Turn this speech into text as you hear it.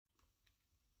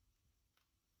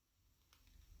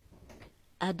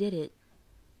I did it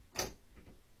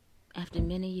after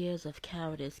many years of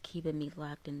cowardice keeping me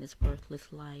locked in this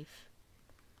worthless life.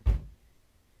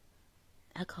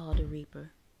 I called the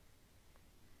Reaper.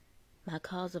 My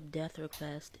cause of death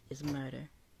request is murder.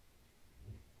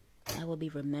 I will be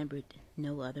remembered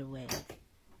no other way.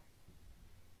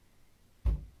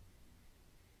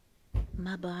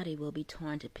 My body will be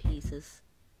torn to pieces.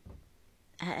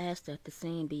 I ask that the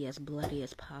scene be as bloody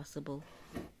as possible.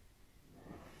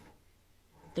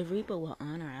 The Reaper will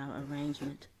honor our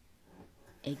arrangement.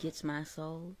 It gets my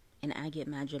soul, and I get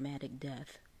my dramatic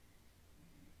death.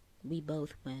 We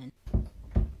both win.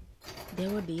 There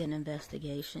will be an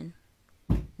investigation,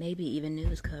 maybe even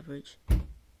news coverage.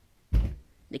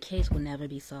 The case will never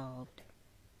be solved.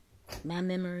 My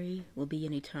memory will be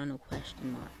an eternal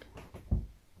question mark.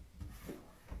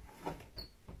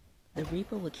 The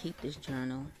Reaper will keep this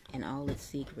journal and all its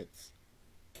secrets.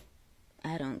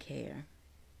 I don't care.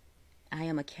 I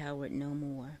am a coward no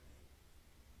more.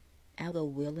 I'll go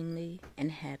willingly and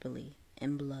happily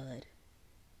in blood.